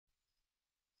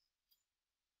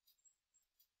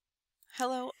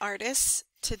Hello artists.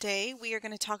 Today we are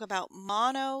going to talk about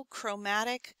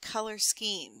monochromatic color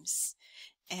schemes.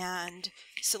 And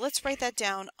so let's write that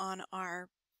down on our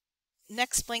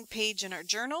next blank page in our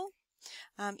journal.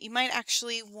 You might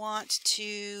actually want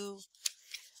to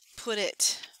put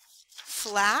it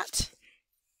flat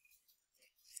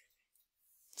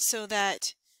so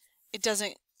that it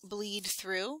doesn't bleed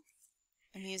through.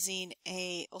 I'm using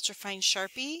a ultrafine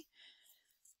Sharpie.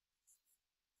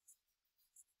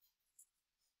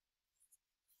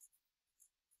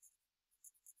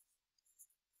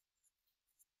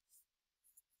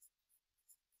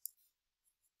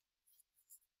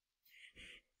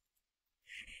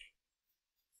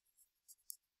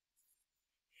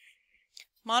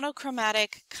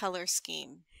 Monochromatic color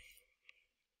scheme.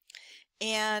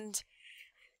 And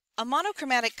a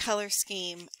monochromatic color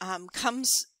scheme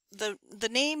the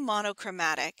name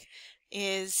monochromatic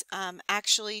is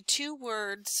actually two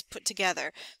words put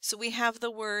together. So we have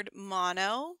the word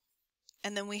mono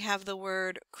and then we have the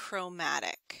word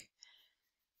chromatic.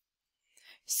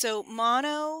 So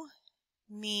mono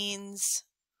means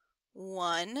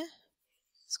one.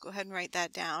 Let's go ahead and write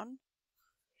that down.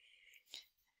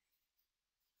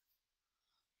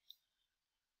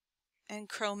 And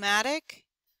chromatic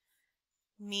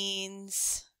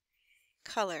means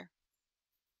color.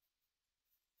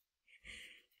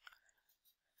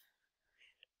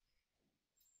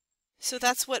 So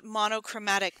that's what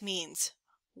monochromatic means.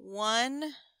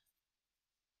 One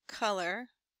color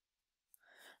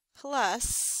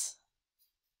plus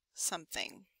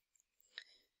something.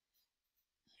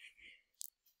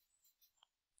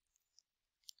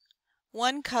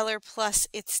 One color plus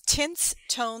its tints,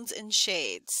 tones, and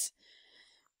shades.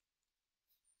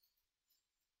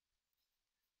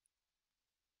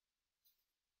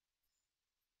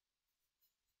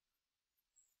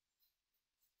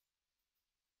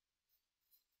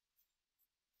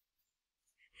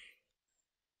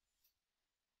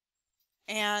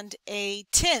 And a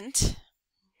tint,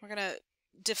 we're going to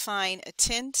define a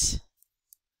tint,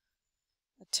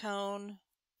 a tone,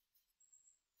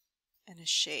 and a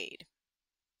shade.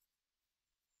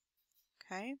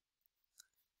 Okay,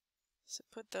 so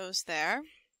put those there.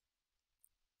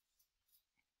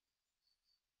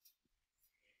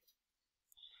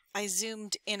 I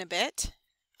zoomed in a bit.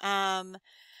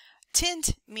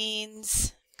 Tint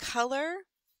means color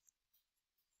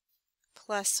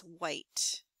plus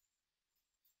white.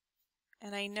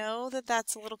 And I know that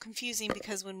that's a little confusing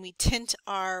because when we tint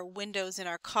our windows in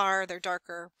our car, they're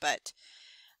darker, but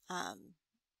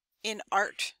in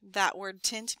art, that word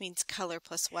tint means color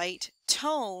plus white.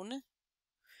 Tone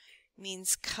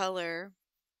means color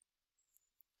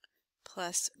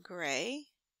plus gray.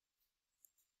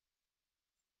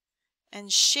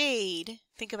 And shade,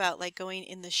 think about like going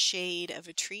in the shade of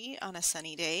a tree on a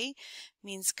sunny day,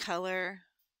 means color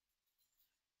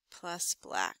plus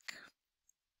black.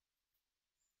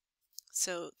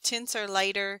 So tints are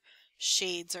lighter,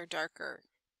 shades are darker.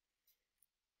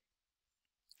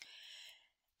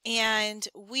 And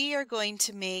we are going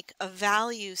to make a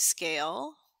value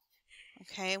scale.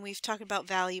 Okay, and we've talked about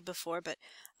value before, but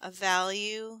a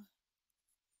value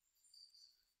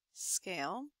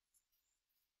scale,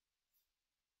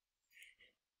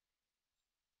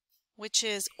 which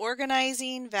is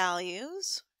organizing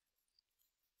values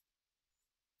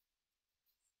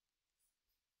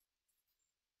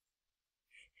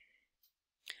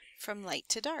from light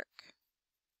to dark.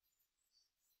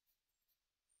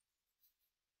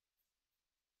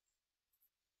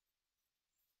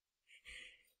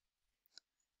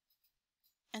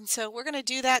 And so we're going to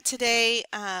do that today.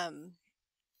 You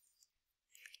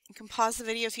can pause the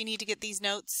video if you need to get these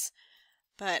notes,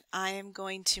 but I am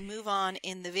going to move on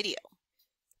in the video.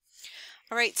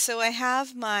 All right, so I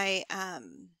have my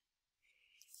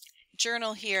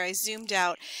journal here. I zoomed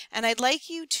out, and I'd like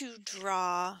you to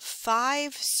draw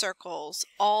 5 circles,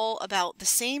 all about the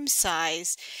same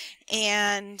size,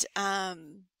 and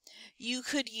you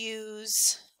could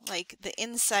use like the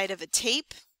inside of a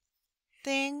tape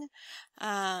thing.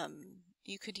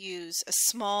 You could use a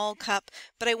small cup,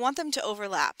 but I want them to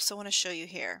overlap, so I want to show you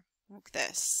here, like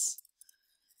this.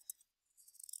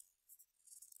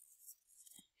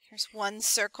 Here's one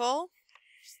circle,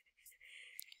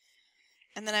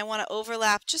 and then I want to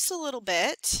overlap just a little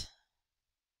bit.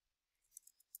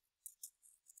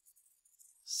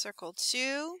 Circle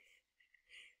 2.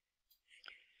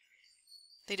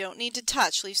 They don't need to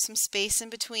touch, leave some space in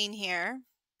between here.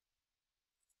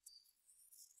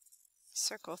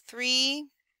 Circle 3.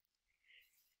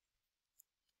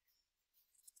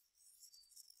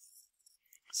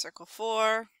 Circle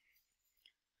 4.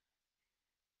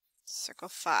 Circle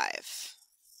 5.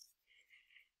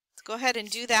 So go ahead and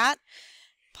do that.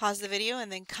 Pause the video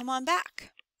and then come on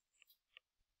back.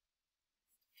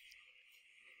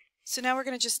 So now we're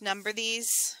going to just number these.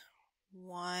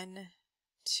 1,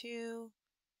 2,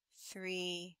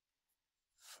 3,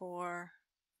 4,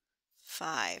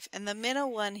 5. And the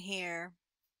middle one here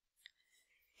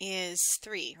is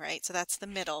 3, right? So that's the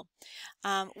middle.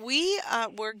 We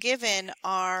were given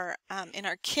our in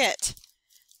our kit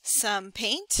some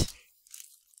paint.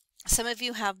 Some of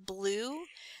you have blue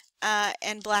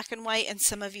and black and white, and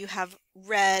some of you have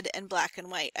red and black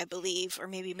and white, I believe, or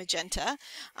maybe magenta.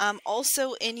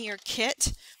 Also in your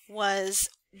kit was,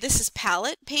 this is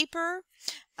palette paper,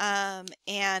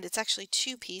 and it's actually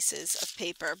 2 pieces of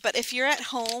paper. But if you're at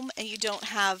home and you don't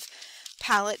have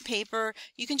palette paper,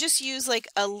 you can just use like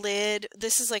a lid.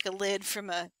 This is like a lid from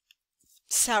a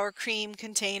sour cream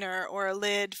container, or a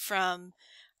lid from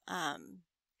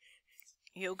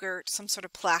yogurt, some sort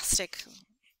of plastic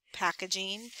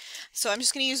packaging. So I'm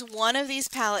just going to use one of these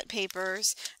palette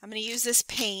papers. I'm going to use this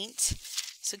paint.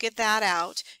 So get that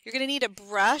out. You're going to need a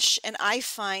brush, and I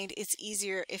find it's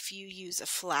easier if you use a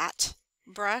flat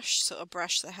brush, so a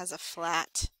brush that has a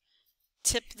flat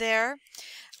tip there.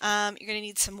 You're going to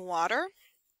need some water,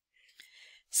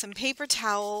 some paper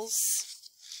towels.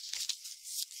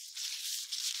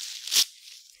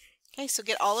 Okay, so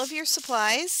get all of your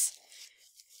supplies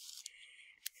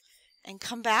and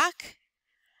come back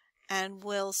and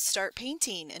we'll start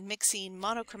painting and mixing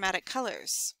monochromatic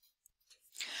colors.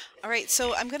 Alright,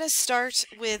 so I'm going to start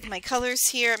with my colors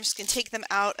here. I'm just going to take them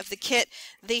out of the kit.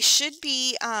 They should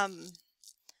be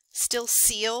still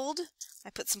sealed. I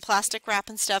put some plastic wrap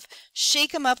and stuff.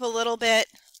 Shake them up a little bit.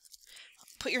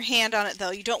 Put your hand on it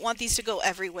though. You don't want these to go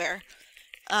everywhere.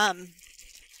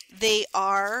 They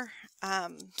are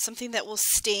something that will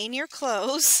stain your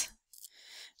clothes.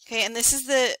 Okay, and this is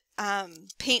the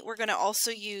paint we're going to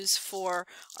also use for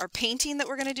our painting that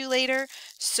we're going to do later.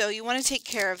 So you want to take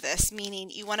care of this, meaning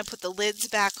you want to put the lids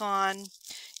back on.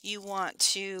 You want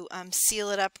to seal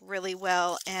it up really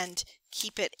well and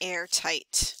keep it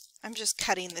airtight. I'm just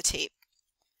cutting the tape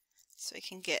so I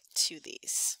can get to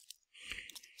these.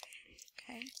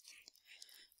 Okay.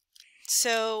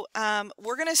 So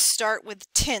we're going to start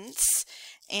with tints,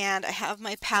 and I have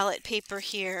my palette paper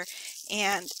here,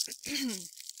 and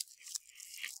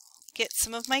get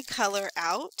some of my color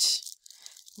out.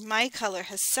 My color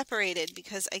has separated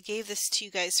because I gave this to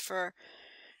you guys for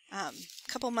a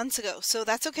couple months ago, so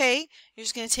that's okay. You're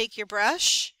just going to take your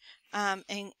brush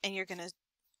and you're going to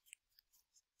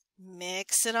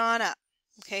mix it on up.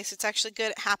 Okay, so it's actually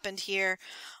good it happened here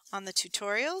on the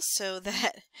tutorial so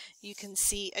that you can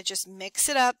see I just mix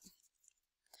it up.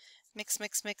 Mix,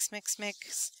 mix, mix, mix,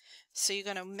 mix. So you're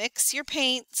going to mix your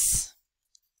paints.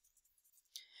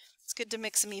 It's good to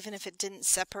mix them even if it didn't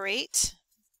separate.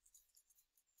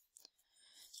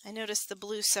 I noticed the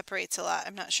blue separates a lot.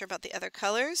 I'm not sure about the other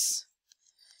colors.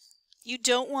 You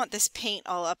don't want this paint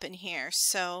all up in here,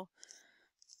 so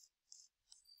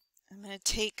I'm going to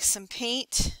take some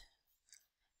paint,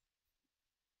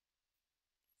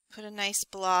 put a nice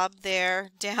blob there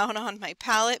down on my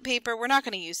palette paper. We're not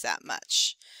going to use that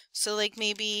much. So like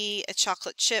maybe a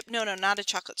chocolate chip. No, not a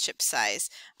chocolate chip size.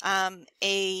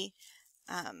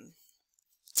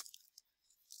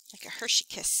 Like a Hershey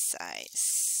Kiss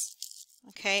size.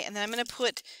 Okay, and then I'm going to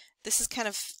put, this is kind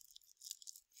of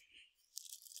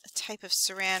a type of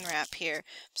saran wrap here.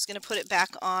 I'm just going to put it back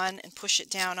on and push it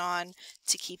down on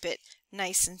to keep it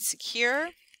nice and secure.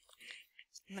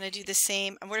 I'm going to do the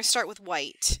same. I'm going to start with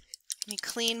white. Let me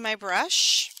clean my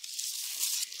brush.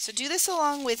 So do this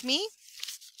along with me.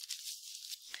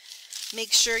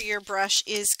 Make sure your brush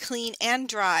is clean and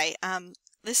dry.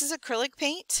 This is acrylic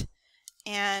paint,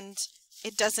 and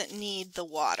it doesn't need the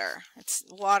water.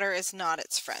 Water is not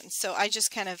its friend. So I just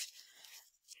kind of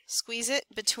squeeze it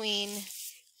between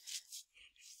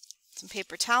some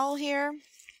paper towel here.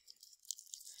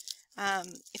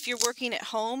 If you're working at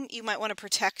home, you might want to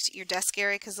protect your desk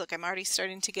area, because look, I'm already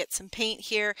starting to get some paint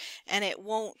here and it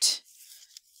won't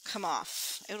come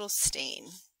off. It'll stain.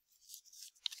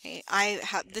 Okay,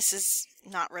 this is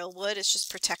not real wood, it's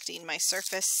just protecting my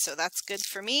surface, so that's good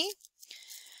for me.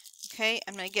 Okay,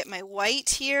 I'm going to get my white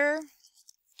here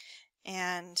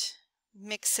and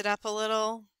mix it up a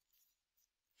little.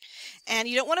 And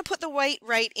you don't want to put the white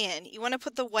right in. You want to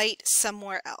put the white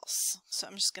somewhere else. So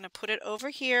I'm just going to put it over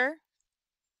here.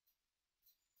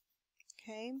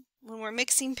 Okay, when we're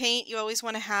mixing paint, you always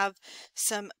want to have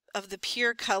some of the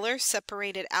pure color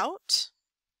separated out.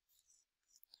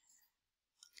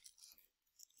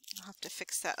 I'll have to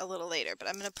fix that a little later, but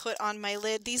I'm going to put on my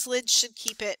lid. These lids should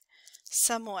keep it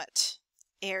somewhat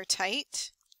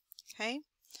airtight. Okay,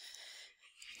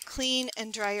 clean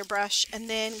and dry your brush and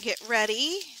then get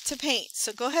ready to paint.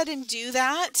 So go ahead and do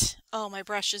that. Oh, my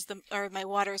brush is my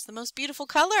water is the most beautiful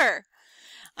color.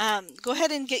 Go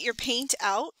ahead and get your paint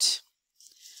out,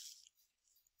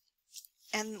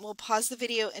 and we'll pause the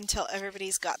video until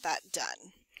everybody's got that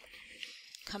done.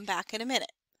 Come back in a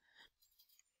minute.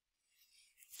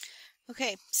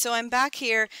 Okay, so I'm back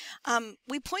here.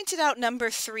 We pointed out number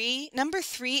 3. Number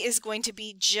 3 is going to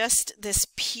be just this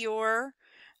pure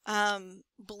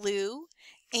blue,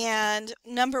 and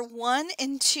number 1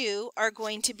 and 2 are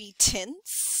going to be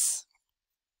tints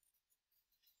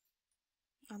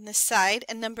on this side,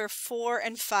 and number 4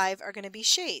 and 5 are going to be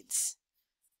shades.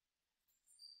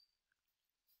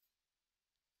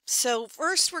 So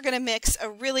first we're going to mix a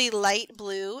really light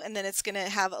blue, and then it's going to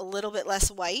have a little bit less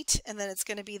white, and then it's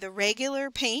going to be the regular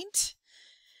paint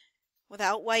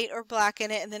without white or black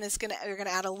in it, and then you're going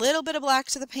to add a little bit of black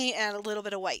to the paint and a little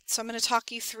bit of white. So I'm going to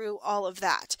talk you through all of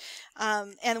that.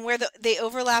 And where they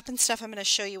overlap and stuff, I'm going to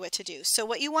show you what to do. So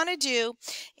what you want to do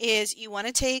is you want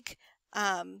to take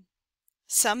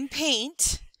some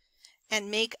paint and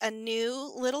make a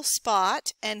new little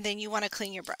spot, and then you want to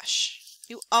clean your brush.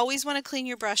 You always want to clean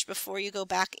your brush before you go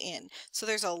back in. So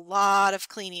there's a lot of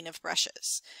cleaning of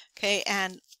brushes. Okay,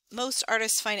 and most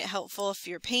artists find it helpful if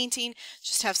you're painting,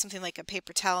 just have something like a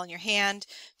paper towel in your hand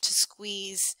to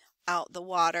squeeze out the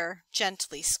water,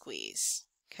 gently squeeze.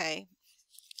 Okay,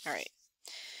 all right.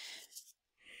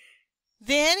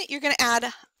 Then you're going to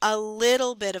add a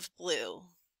little bit of blue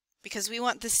because we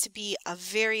want this to be a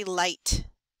very light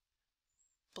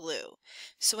blue.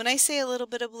 So when I say a little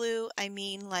bit of blue, I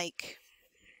mean like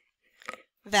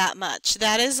that much.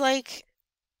 That is like,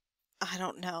 I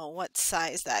don't know what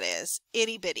size that is.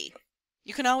 Itty bitty.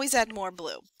 You can always add more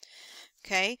blue.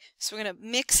 Okay, so we're going to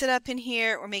mix it up in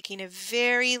here. We're making a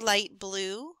very light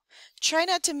blue. Try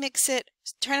not to mix it,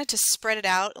 try not to spread it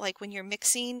out. Like when you're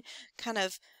mixing, kind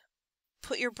of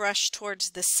put your brush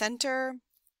towards the center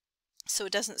so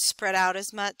it doesn't spread out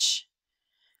as much.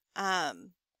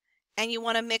 And you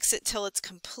want to mix it till it's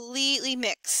completely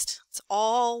mixed. It's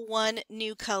all one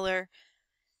new color.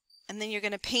 And then you're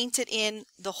going to paint it in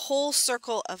the whole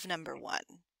circle of number 1.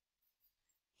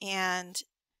 And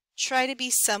try to be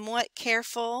somewhat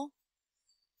careful.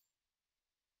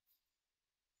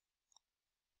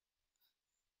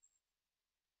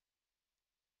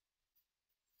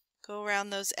 Go around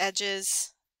those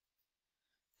edges.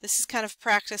 This is kind of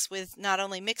practice with not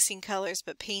only mixing colors,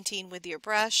 but painting with your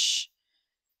brush.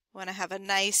 You want to have a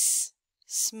nice,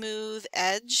 smooth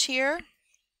edge here.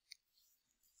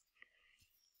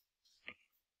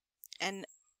 And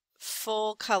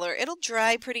full color. It'll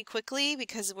dry pretty quickly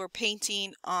because we're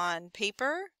painting on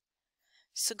paper.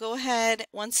 So go ahead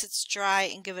once it's dry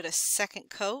and give it a second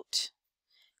coat.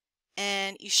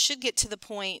 And you should get to the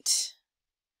point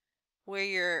where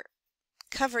you're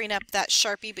covering up that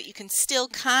Sharpie, but you can still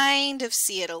kind of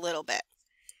see it a little bit.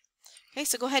 Okay,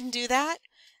 so go ahead and do that,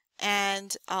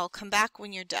 and I'll come back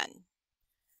when you're done.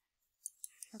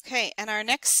 Okay, and our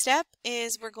next step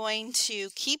is we're going to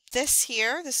keep this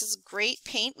here. This is great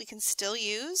paint we can still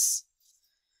use.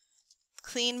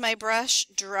 Clean my brush,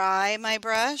 dry my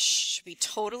brush, should be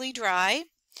totally dry.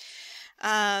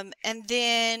 And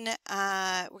then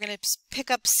we're going to pick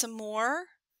up some more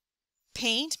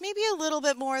paint, maybe a little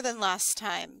bit more than last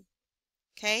time.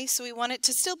 Okay, so we want it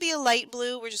to still be a light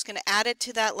blue. We're just going to add it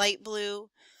to that light blue.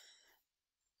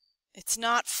 It's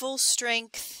not full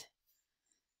strength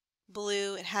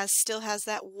blue. It still has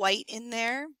that white in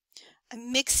there.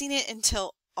 I'm mixing it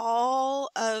until all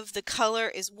of the color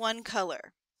is one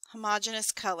color,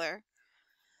 homogeneous color.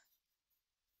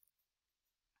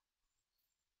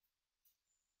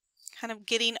 Kind of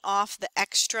getting off the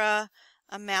extra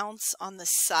amounts on the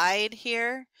side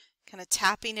here, kind of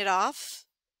tapping it off.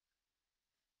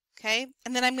 Okay,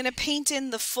 and then I'm going to paint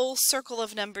in the full circle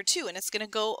of number 2, and it's going to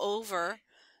go over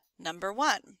number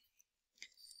 1.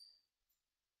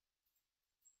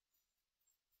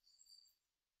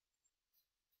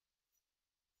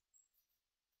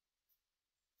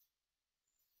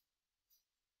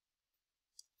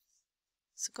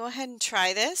 So go ahead and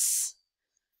try this.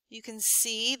 You can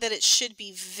see that it should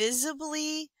be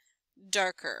visibly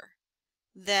darker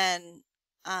than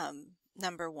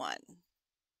number 1.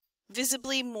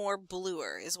 Visibly more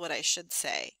bluer is what I should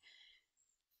say.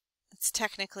 It's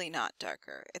technically not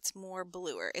darker. It's more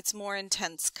bluer. It's more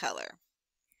intense color.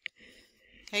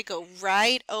 Okay, go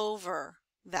right over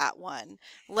that one.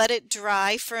 Let it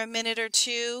dry for a minute or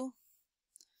two.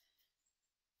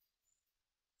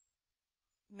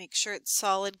 Make sure it's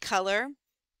solid color.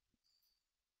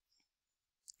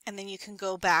 And then you can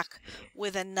go back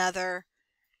with another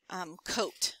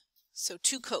coat. So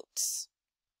 2 coats.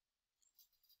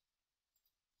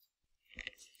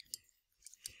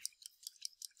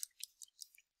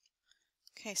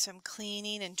 Okay, so I'm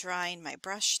cleaning and drying my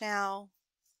brush now.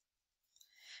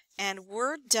 And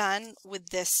we're done with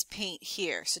this paint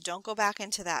here, so don't go back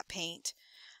into that paint.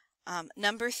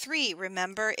 Number 3,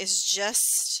 remember, is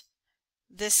just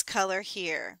this color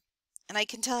here. And I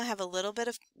can tell I have a little bit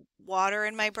of water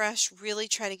in my brush. Really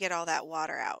try to get all that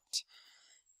water out.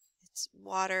 It's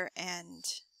water and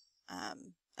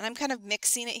I'm kind of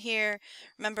mixing it here.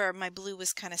 Remember, my blue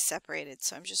was kind of separated,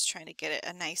 so I'm just trying to get it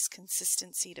a nice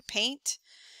consistency to paint.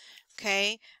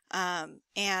 Okay, and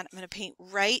I'm going to paint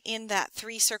right in that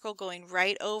 3 circle, going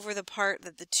right over the part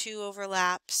that the 2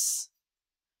 overlaps.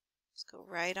 Just go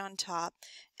right on top.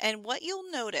 And what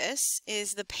you'll notice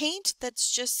is the paint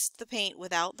that's just the paint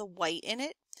without the white in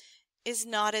it is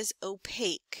not as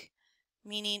opaque,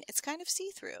 meaning it's kind of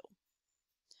see-through.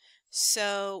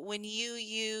 So when you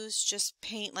use just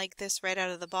paint like this right out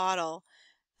of the bottle,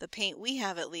 the paint we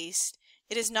have at least,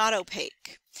 it is not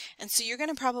opaque. And so you're going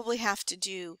to probably have to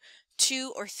do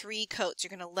 2 or 3 coats.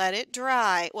 You're going to let it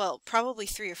dry. Well, probably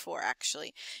 3 or 4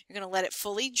 actually. You're going to let it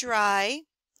fully dry.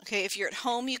 Okay, if you're at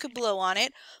home, you could blow on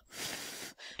it.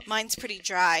 Mine's pretty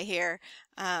dry here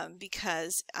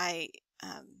because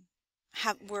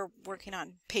we're working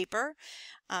on paper.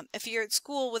 If you're at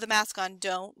school with a mask on,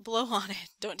 don't blow on it.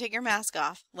 Don't take your mask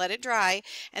off. Let it dry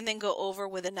and then go over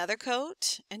with another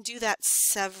coat and do that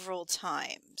several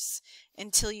times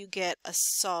until you get a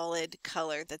solid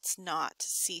color that's not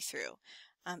see-through.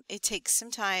 It takes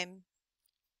some time.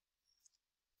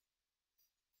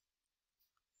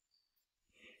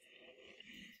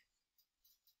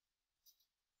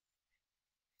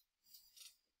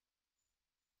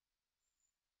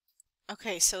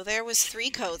 Okay, so there was 3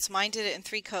 coats. Mine did it in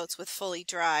 3 coats with fully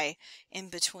dry in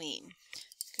between.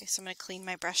 Okay, so I'm going to clean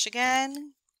my brush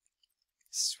again.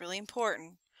 This is really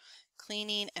important.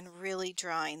 Cleaning and really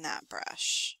drying that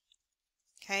brush.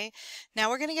 Okay, now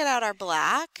we're going to get out our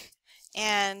black.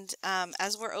 And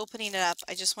as we're opening it up,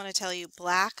 I just want to tell you,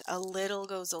 black a little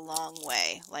goes a long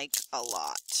way, like a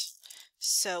lot.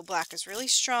 So black is really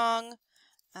strong.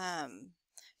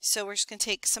 So we're just going to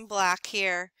take some black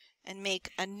here and make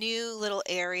a new little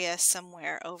area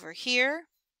somewhere over here.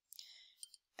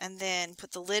 And then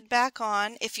put the lid back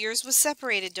on. If yours was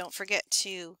separated, don't forget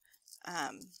to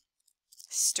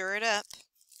stir it up.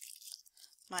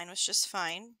 Mine was just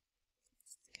fine.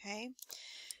 Okay.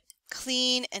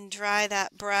 Clean and dry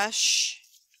that brush.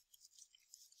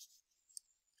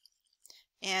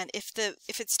 And if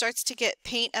it starts to get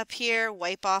paint up here,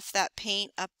 wipe off that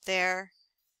paint up there.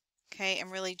 Okay,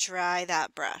 and really dry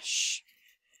that brush.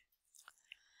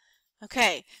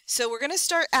 Okay, so we're going to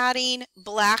start adding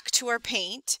black to our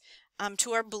paint,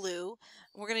 to our blue.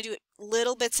 We're going to do it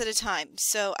little bits at a time.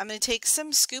 So I'm going to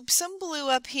scoop some blue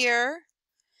up here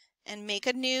and make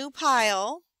a new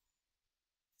pile.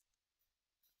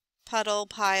 Puddle,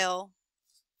 pile,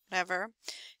 whatever.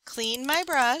 Clean my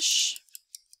brush.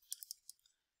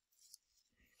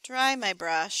 Dry my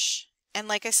brush. And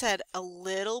like I said, a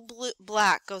little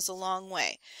black goes a long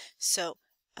way. So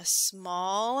a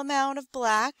small amount of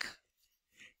black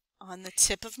on the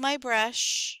tip of my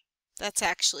brush. That's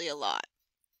actually a lot.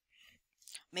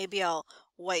 Maybe I'll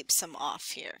wipe some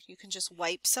off here. You can just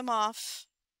wipe some off.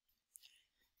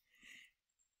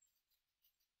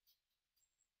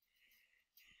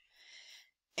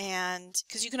 And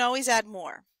because you can always add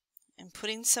more. And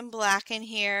putting some black in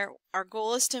here. Our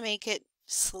goal is to make it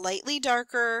slightly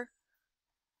darker.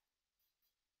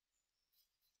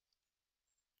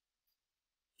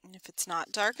 And if it's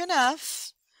not dark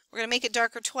enough, we're going to make it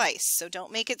darker twice, so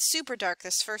don't make it super dark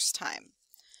this first time.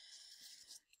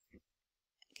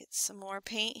 Get some more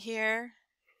paint here.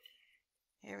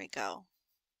 Here we go.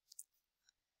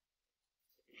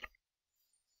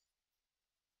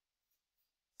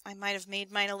 I might have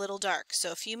made mine a little dark,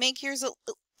 so if you make yours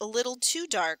a little too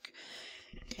dark,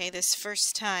 okay, this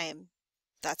first time,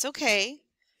 that's okay.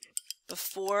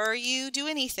 Before you do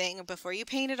anything, or before you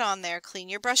paint it on there, clean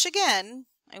your brush again.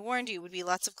 I warned you, it would be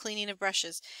lots of cleaning of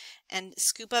brushes. And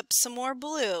scoop up some more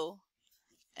blue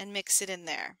and mix it in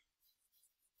there.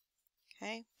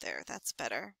 Okay, there, that's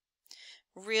better.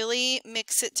 Really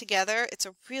mix it together. It's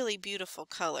a really beautiful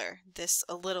color,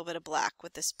 a little bit of black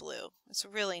with this blue. It's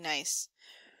really nice.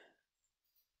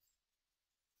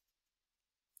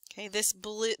 Okay, this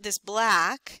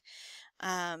black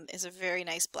is a very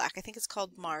nice black. I think it's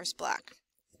called Mars Black.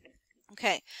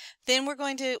 Okay, then we're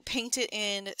going to paint it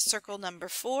in circle number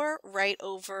 4, right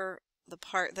over the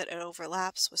part that it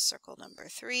overlaps with circle number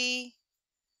 3.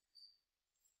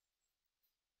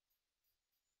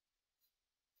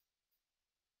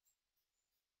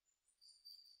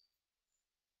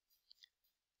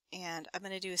 And I'm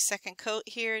going to do a second coat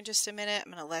here in just a minute.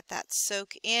 I'm going to let that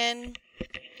soak in.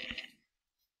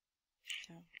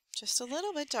 Just a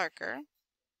little bit darker.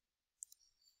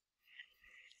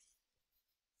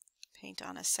 Paint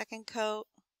on a second coat.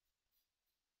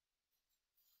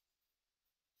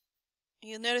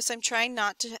 You'll notice I'm trying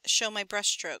not to show my brush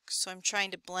strokes, so I'm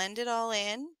trying to blend it all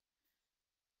in.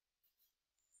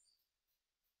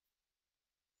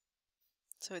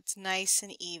 So it's nice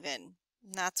and even.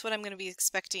 And that's what I'm going to be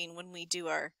expecting when we do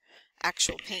our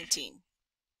actual painting.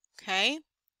 Okay?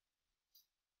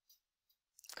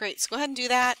 Great, so go ahead and do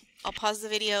that. I'll pause the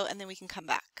video and then we can come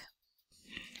back.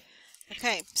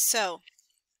 Okay, so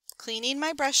cleaning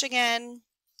my brush again.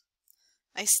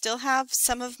 I still have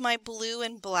some of my blue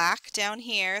and black down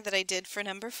here that I did for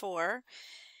number 4.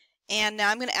 And now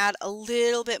I'm going to add a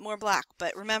little bit more black,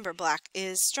 but remember, black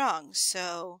is strong,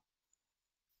 so,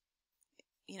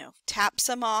 you know, tap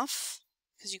some off,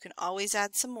 because you can always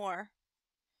add some more.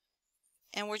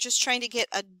 And we're just trying to get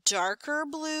a darker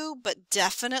blue, but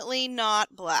definitely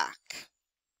not black.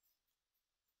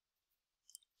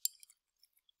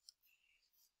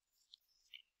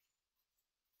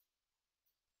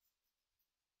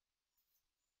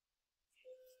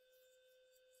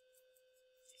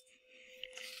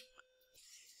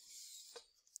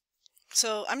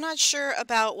 So I'm not sure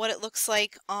about what it looks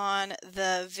like on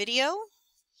the video,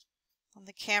 on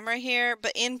the camera here,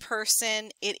 but in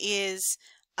person it is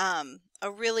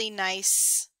a really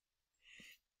nice,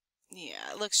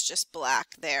 yeah, it looks just black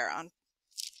there,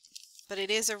 but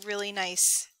it is a really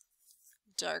nice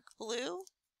dark blue.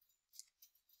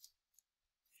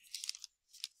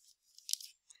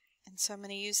 And so I'm going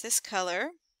to use this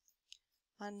color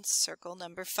on circle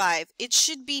number 5. It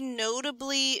should be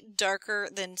notably darker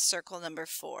than circle number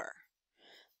 4,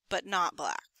 but not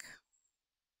black.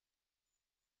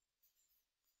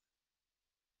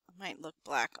 It might look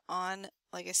black on,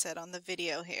 like I said, on the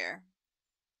video here.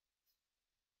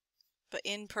 But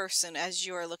in person, as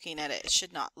you're looking at it, it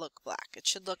should not look black. It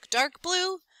should look dark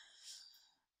blue.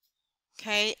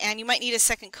 Okay, and you might need a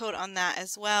second coat on that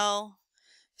as well.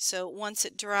 So once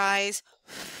it dries,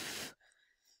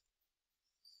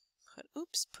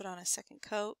 put on a second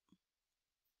coat.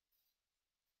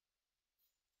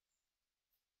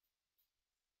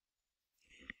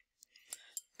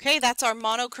 Okay, that's our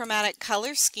monochromatic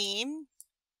color scheme.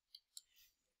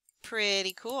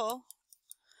 Pretty cool.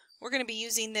 We're going to be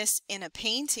using this in a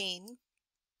painting.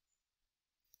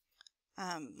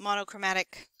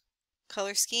 Monochromatic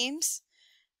color schemes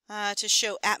to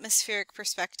show atmospheric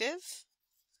perspective.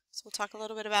 So we'll talk a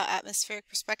little bit about atmospheric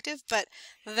perspective, but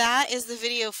that is the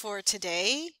video for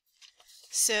today.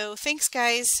 So thanks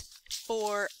guys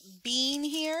for being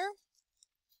here.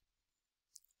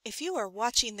 If you are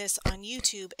watching this on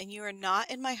YouTube and you are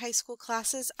not in my high school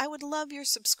classes, I would love your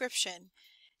subscription.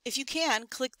 If you can,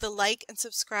 click the like and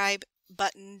subscribe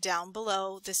button down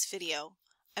below this video.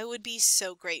 I would be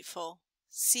so grateful.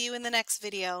 See you in the next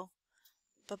video.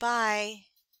 Bye-bye.